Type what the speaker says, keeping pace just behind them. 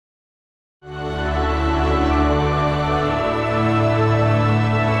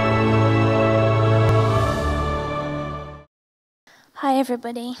Hi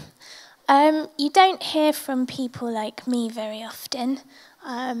everybody. You don't hear from people like me very often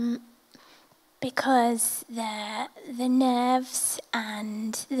because the nerves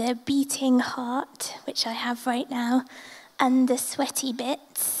and the beating heart, which I have right now, and the sweaty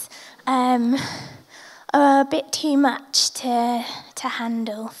bits are a bit too much to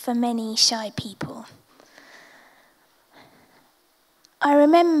handle for many shy people. I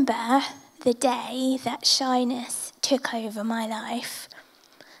remember the day that shyness took over my life.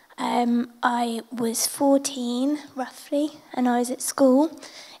 I was 14, roughly, and I was at school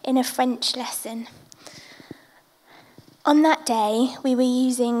in a French lesson. On that day, we were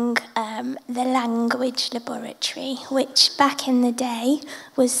using the language laboratory, which back in the day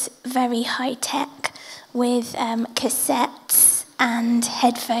was very high-tech, with cassettes and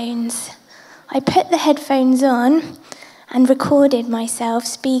headphones. I put the headphones on and recorded myself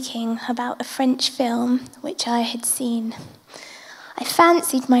speaking about a French film which I had seen. I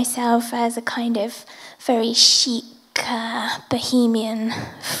fancied myself as a kind of very chic, bohemian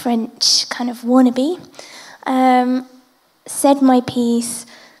French kind of wannabe. Said my piece,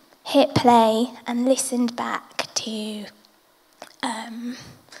 hit play, and listened back to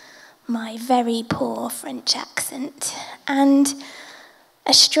my very poor French accent. And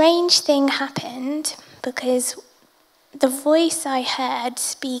a strange thing happened, because the voice I heard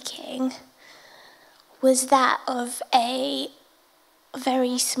speaking was that of a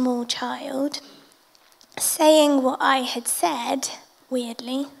very small child saying what I had said.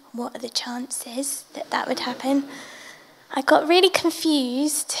 Weirdly, what are the chances that that would happen? I got really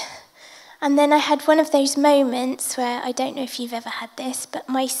confused, and then I had one of those moments where, I don't know if you've ever had this, but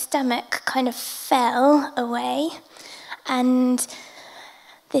my stomach kind of fell away, and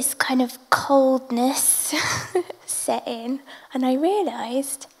this kind of coldness set in, and I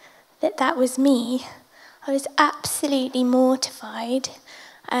realised that that was me. I was absolutely mortified,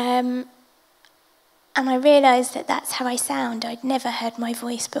 and I realised that that's how I sound. I'd never heard my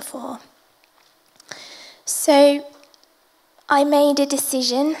voice before. So I made a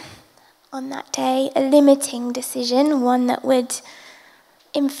decision on that day, a limiting decision, one that would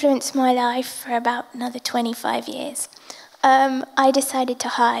influence my life for about another 25 years. I decided to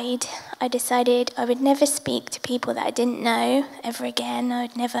hide. I decided I would never speak to people that I didn't know ever again. I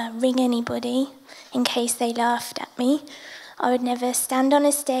would never ring anybody in case they laughed at me. I would never stand on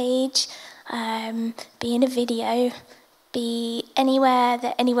a stage, be in a video, be anywhere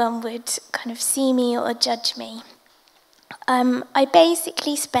that anyone would kind of see me or judge me. I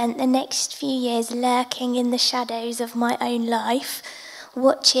basically spent the next few years lurking in the shadows of my own life,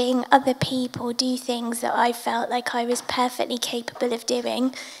 watching other people do things that I felt like I was perfectly capable of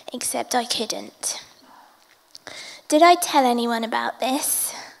doing, except I couldn't. Did I tell anyone about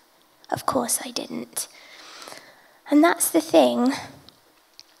this? Of course I didn't. And that's the thing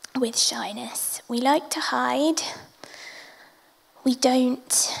with shyness. We like to hide. We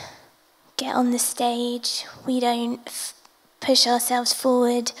don't get on the stage. We don't push ourselves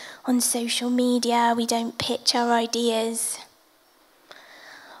forward on social media. We don't pitch our ideas.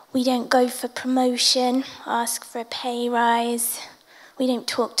 We don't go for promotion, ask for a pay rise. We don't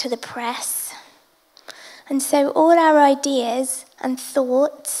talk to the press. And so all our ideas and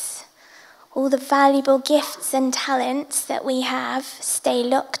thoughts, all the valuable gifts and talents that we have, stay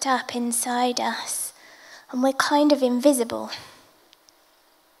locked up inside us, and we're kind of invisible.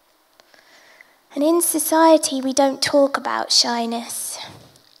 And in society, we don't talk about shyness.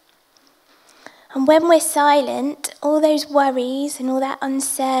 And when we're silent, all those worries and all that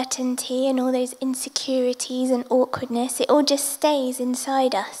uncertainty and all those insecurities and awkwardness, it all just stays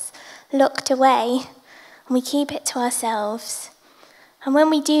inside us, locked away, and we keep it to ourselves. And when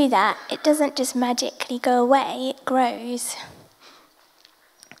we do that, it doesn't just magically go away, it grows.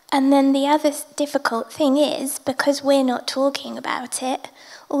 And then the other difficult thing is, because we're not talking about it,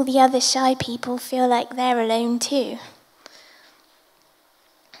 all the other shy people feel like they're alone too.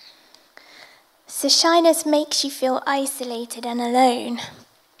 So shyness makes you feel isolated and alone,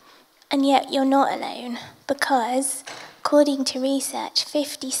 and yet you're not alone, because according to research,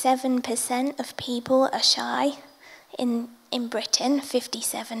 57% of people are shy in Britain,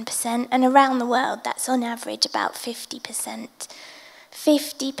 57%, and around the world that's on average about 50%.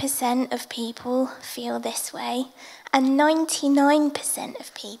 50% of people feel this way, and 99%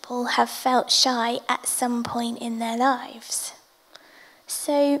 of people have felt shy at some point in their lives.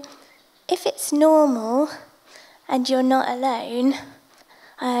 So if it's normal and you're not alone,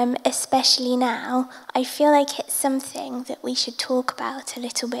 especially now, I feel like it's something that we should talk about a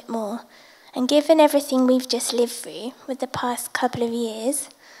little bit more. And given everything we've just lived through with the past couple of years,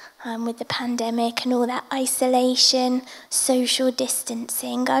 with the pandemic and all that isolation, social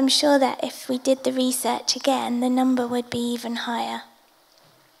distancing. I'm sure that if we did the research again, the number would be even higher.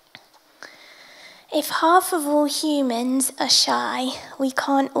 If half of all humans are shy, we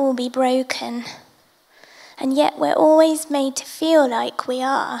can't all be broken. And yet we're always made to feel like we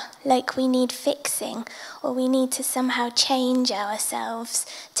are, like we need fixing, or we need to somehow change ourselves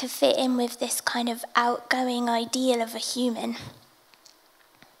to fit in with this kind of outgoing ideal of a human.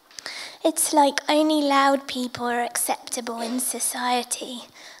 It's like only loud people are acceptable in society,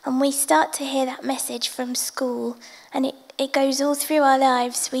 and we start to hear that message from school, and it goes all through our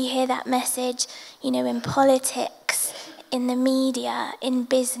lives. We hear that message, in politics, in the media, in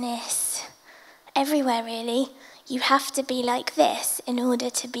business, everywhere really. You have to be like this in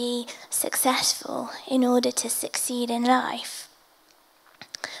order to be successful, in order to succeed in life.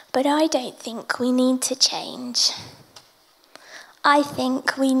 But I don't think we need to change. I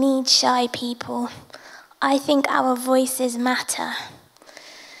think we need shy people. I think our voices matter.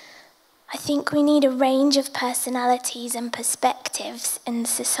 I think we need a range of personalities and perspectives in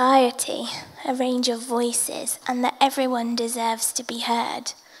society, a range of voices, and that everyone deserves to be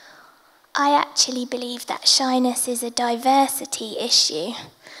heard. I actually believe that shyness is a diversity issue,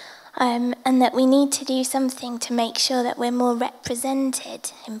 and that we need to do something to make sure that we're more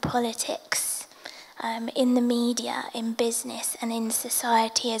represented in politics, in the media, in business, and in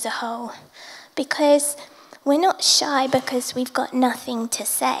society as a whole. Because we're not shy because we've got nothing to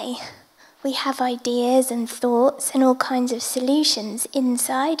say. We have ideas and thoughts and all kinds of solutions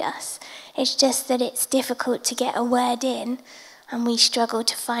inside us. It's just that it's difficult to get a word in, and we struggle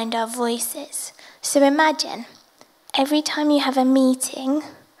to find our voices. So imagine, every time you have a meeting,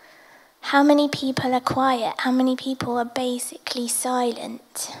 how many people are quiet? How many people are basically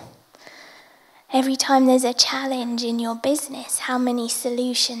silent? Every time there's a challenge in your business, how many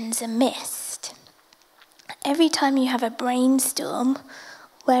solutions are missed? Every time you have a brainstorm,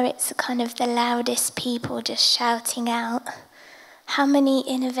 where it's kind of the loudest people just shouting out, how many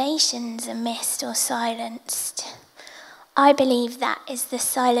innovations are missed or silenced? I believe that is the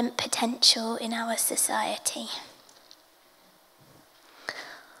silent potential in our society.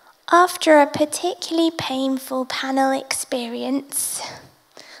 After a particularly painful panel experience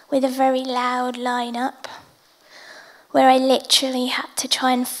with a very loud lineup, where I literally had to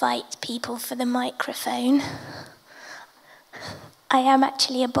try and fight people for the microphone. I am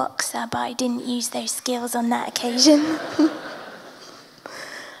actually a boxer, but I didn't use those skills on that occasion.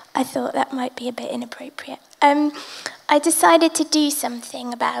 I thought that might be a bit inappropriate. I decided to do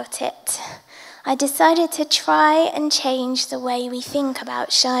something about it. I decided to try and change the way we think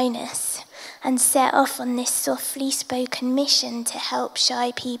about shyness and set off on this softly spoken mission to help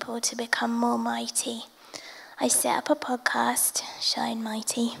shy people to become more mighty. I set up a podcast, Shy and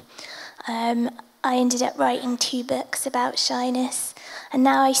Mighty. I ended up writing 2 books about shyness, and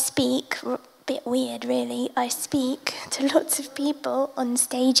now I speak, a bit weird really, I speak to lots of people on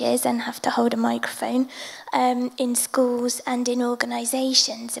stages and have to hold a microphone in schools and in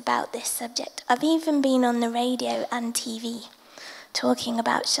organisations about this subject. I've even been on the radio and TV talking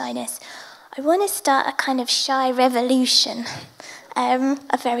about shyness. I want to start a kind of shy revolution,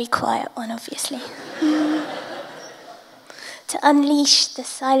 a very quiet one obviously. To unleash the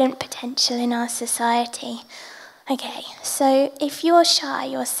silent potential in our society. Okay, so if you're shy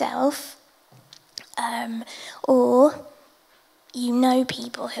yourself, or you know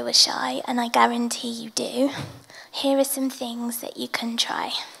people who are shy, and I guarantee you do, here are some things that you can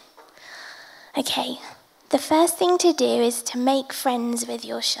try. Okay, the first thing to do is to make friends with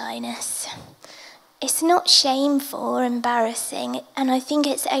your shyness. It's not shameful or embarrassing, and I think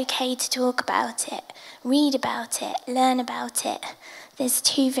it's okay to talk about it. Read about it, learn about it. There's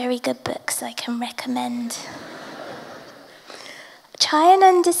 2 very good books I can recommend. Try and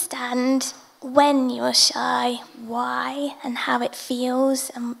understand when you're shy, why, and how it feels,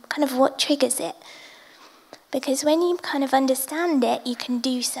 and kind of what triggers it. Because when you kind of understand it, you can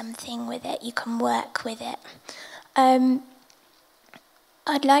do something with it, you can work with it.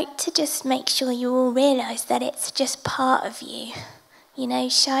 I'd like to just make sure you all realise that it's just part of you.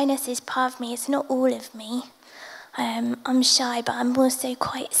 Shyness is part of me, it's not all of me. I'm shy, but I'm also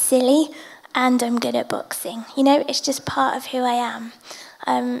quite silly, and I'm good at boxing. It's just part of who I am.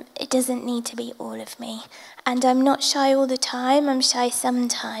 It doesn't need to be all of me. And I'm not shy all the time, I'm shy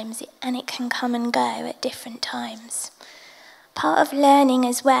sometimes, and it can come and go at different times. Part of learning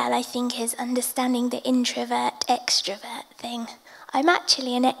as well, I think, is understanding the introvert-extrovert thing. I'm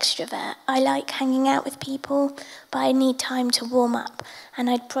actually an extrovert. I like hanging out with people, but I need time to warm up, and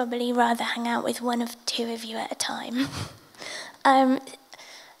I'd probably rather hang out with 1 or 2 of you at a time.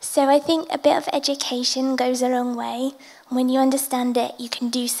 So I think a bit of education goes a long way. When you understand it, you can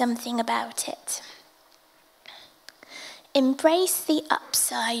do something about it. Embrace the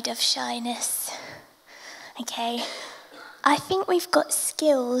upside of shyness. Okay, I think we've got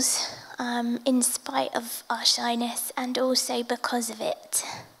skills in spite of our shyness and also because of it.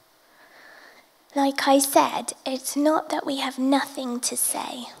 Like I said, it's not that we have nothing to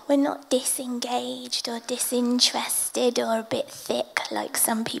say. We're not disengaged or disinterested or a bit thick, like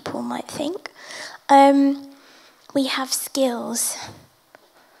some people might think. We have skills.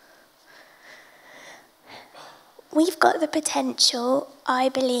 We've got the potential, I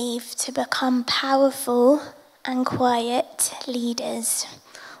believe, to become powerful and quiet leaders.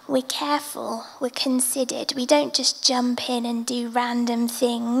 We're careful, we're considered. We don't just jump in and do random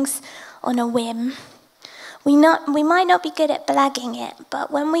things on a whim. We might not be good at blagging it, but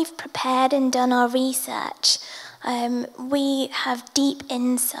when we've prepared and done our research, we have deep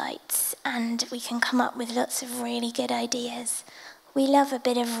insights and we can come up with lots of really good ideas. We love a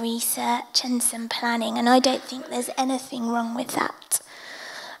bit of research and some planning, and I don't think there's anything wrong with that.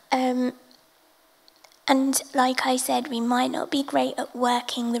 And like I said, we might not be great at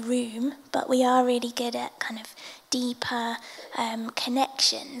working the room, but we are really good at kind of deeper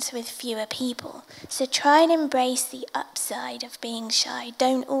connections with fewer people. So try and embrace the upside of being shy.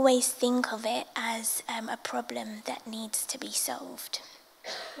 Don't always think of it as a problem that needs to be solved.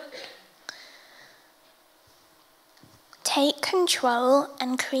 Take control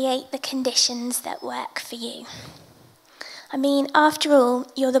and create the conditions that work for you. I mean, after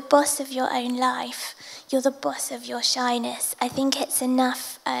all, you're the boss of your own life. You're the boss of your shyness. I think it's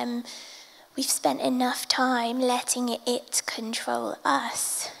enough, we've spent enough time letting it control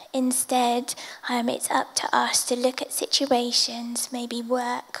us. Instead, it's up to us to look at situations, maybe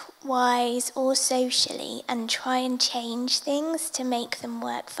work-wise or socially, and try and change things to make them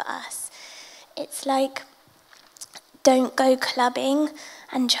work for us. It's like, don't go clubbing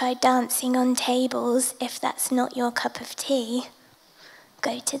and try dancing on tables if that's not your cup of tea.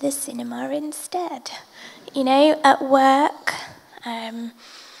 Go to the cinema instead. You know, at work,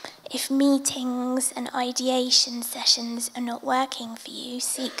 if meetings and ideation sessions are not working for you,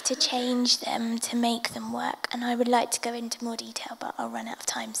 seek to change them to make them work. And I would like to go into more detail, but I'll run out of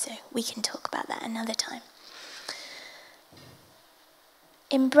time, so we can talk about that another time.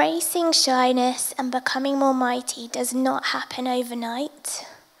 Embracing shyness and becoming more mighty does not happen overnight.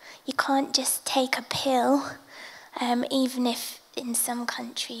 You can't just take a pill, even if in some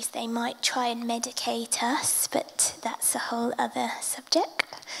countries they might try and medicate us, but that's a whole other subject.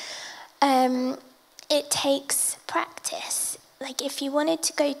 It takes practice. Like if you wanted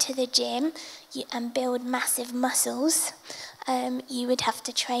to go to the gym and build massive muscles, you would have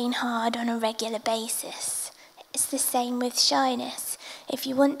to train hard on a regular basis. It's the same with shyness. If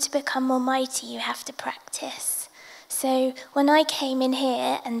you want to become more mighty, you have to practice. So when I came in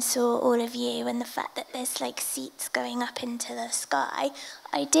here and saw all of you and the fact that there's like seats going up into the sky,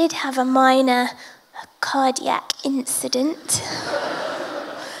 I did have a minor cardiac incident.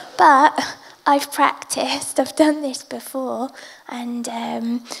 But I've practiced, I've done this before, and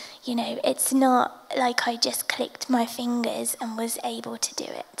you know, it's not like I just clicked my fingers and was able to do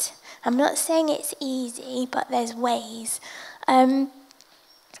it. I'm not saying it's easy, but there's ways.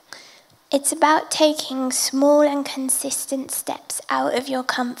 It's about taking small and consistent steps out of your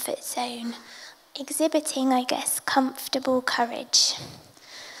comfort zone, exhibiting, I guess, comfortable courage.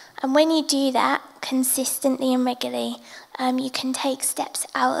 And when you do that consistently and regularly, you can take steps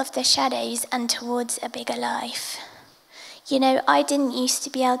out of the shadows and towards a bigger life. You know, I didn't used to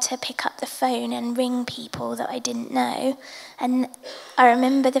be able to pick up the phone and ring people that I didn't know. And I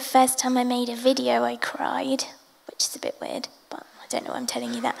remember the first time I made a video, I cried, which is a bit weird, but I don't know why I'm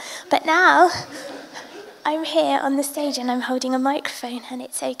telling you that. But now, I'm here on the stage and I'm holding a microphone and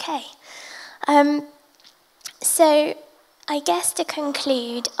it's okay. So, I guess to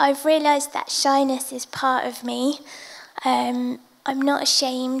conclude, I've realised that shyness is part of me. I'm not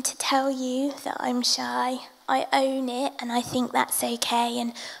ashamed to tell you that I'm shy. I own it and I think that's okay.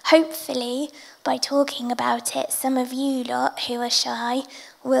 And hopefully, by talking about it, some of you lot who are shy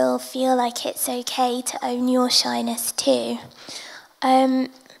will feel like it's okay to own your shyness too. And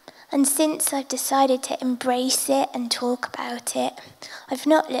since I've decided to embrace it and talk about it, I've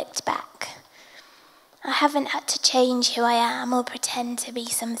not looked back. I haven't had to change who I am or pretend to be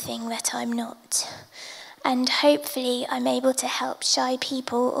something that I'm not. And hopefully I'm able to help shy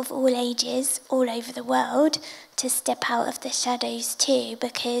people of all ages all over the world to step out of the shadows too,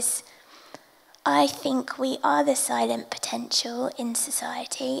 because I think we are the silent potential in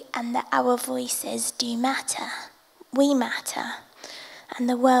society and that our voices do matter. We matter. and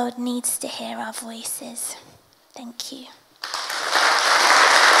the world needs to hear our voices. Thank you.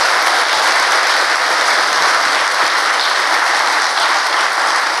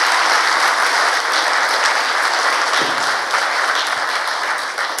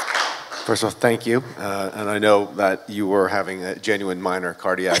 First of all, thank you. And I know that you were having a genuine minor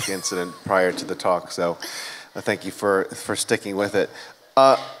cardiac incident prior to the talk, so thank you for sticking with it.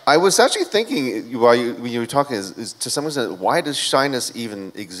 I was actually thinking while when you were talking, is to some extent, why does shyness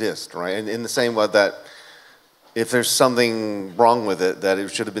even exist, right? And in the same way that if there's something wrong with it, that it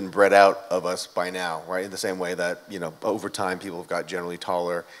should have been bred out of us by now, right? In the same way that, you know, over time people have got generally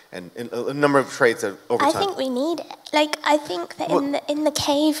taller, and a number of traits that over time. I think we need it. Like, I think that in the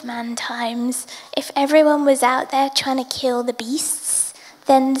caveman times, if everyone was out there trying to kill the beasts,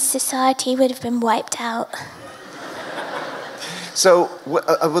 then society would have been wiped out. So,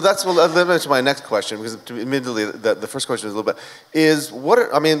 well, that's to my next question, because admittedly, the first question is a little bit, is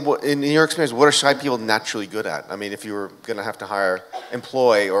in your experience, what are shy people naturally good at? I mean, if you were going to have to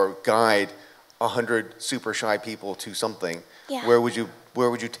employ or guide 100 super shy people to something, yeah. where would you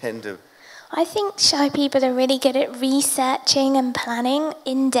tend to? I think shy people are really good at researching and planning,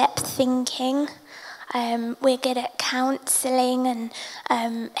 in-depth thinking. We're good at counselling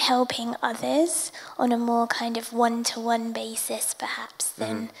and helping others on a more kind of one-to-one basis, perhaps,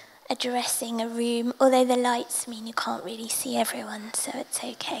 than addressing a room. Although the lights mean you can't really see everyone, so it's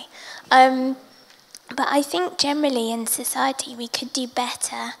okay. But I think generally in society we could do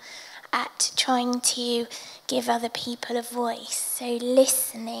better at trying to give other people a voice. So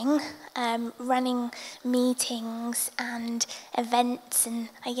listening, running meetings and events and,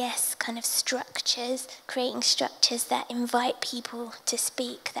 I guess, kind of structures, creating structures that invite people to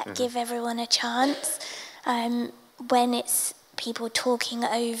speak, that give everyone a chance. When it's people talking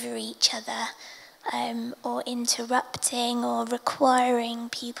over each other, or interrupting or requiring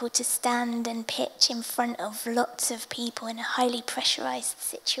people to stand and pitch in front of lots of people in a highly pressurized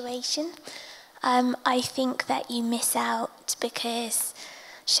situation. I think that you miss out because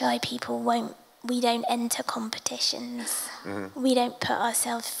shy people we don't enter competitions. We don't put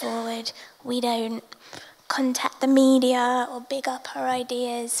ourselves forward. We don't contact the media or big up our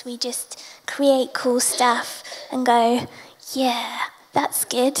ideas. We just create cool stuff and go, yeah, that's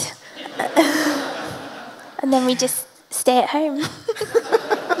good. And then we just stay at home.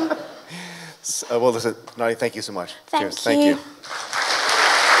 Well, listen, Nadia, thank you so much. Thank Cheers. you. Thank you.